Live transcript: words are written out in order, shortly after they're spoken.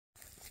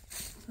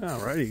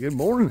Alrighty, good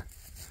morning.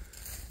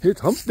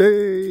 It's hump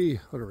day,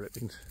 whatever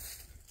that means.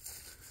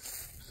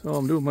 So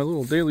I'm doing my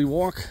little daily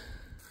walk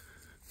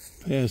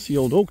past the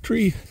old oak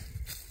tree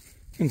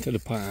into the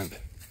pond.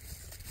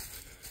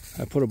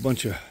 I put a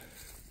bunch of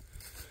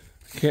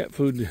cat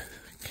food,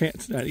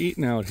 cat's not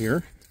eating out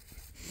here.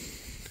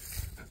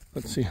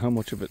 Let's see how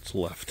much of it's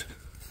left.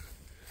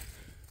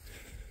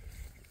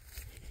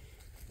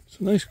 It's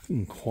nice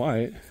and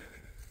quiet,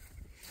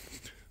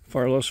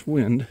 far less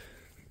wind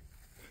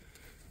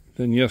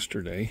than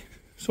yesterday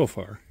so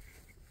far,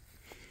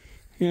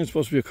 and it's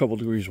supposed to be a couple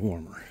degrees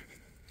warmer,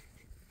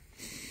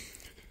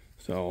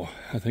 so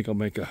I think I'll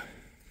make a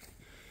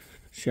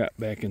shot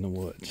back in the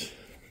woods.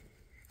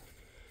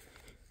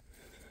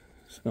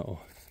 So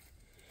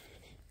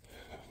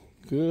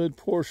good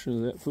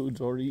portion of that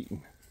food's already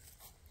eaten.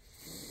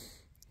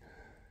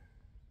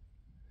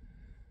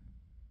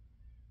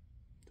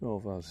 So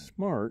if I was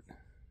smart,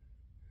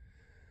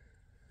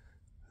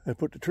 I'd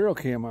put the trail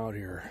cam out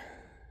here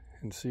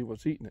and see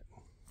what's eating it.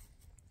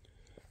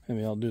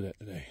 Maybe I'll do that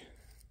today.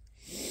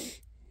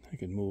 I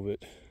can move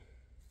it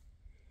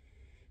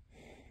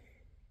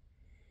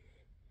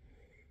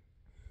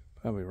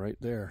probably right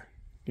there.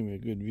 Give me a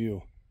good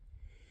view.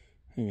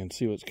 I can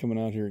see what's coming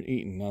out here and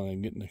eating now that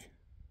I'm getting to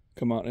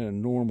come out at a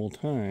normal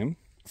time.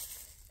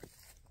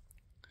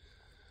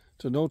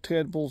 So no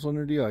tadpoles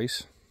under the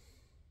ice.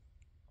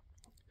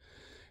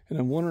 And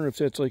I'm wondering if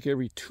that's like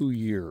every 2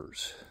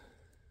 years,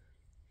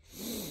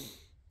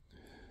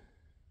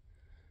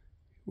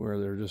 where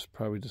they're just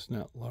probably just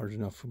not large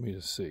enough for me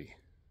to see.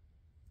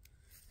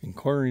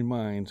 Inquiring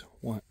minds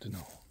want to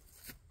know.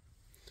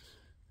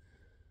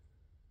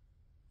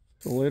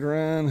 So later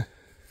on,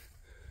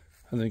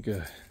 I think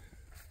a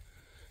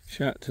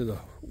shot to the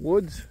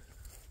woods,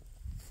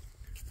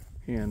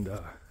 and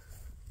I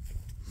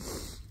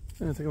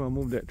think I'm gonna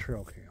move that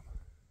trail cam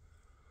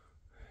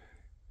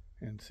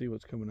and see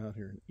what's coming out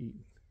here and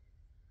eating.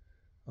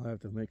 I'll have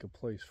to make a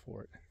place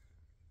for it,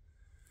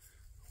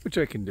 which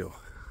I can do.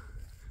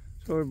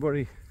 So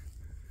everybody,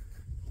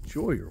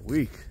 enjoy your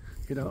week.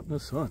 Get out in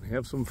the sun,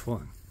 have some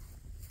fun.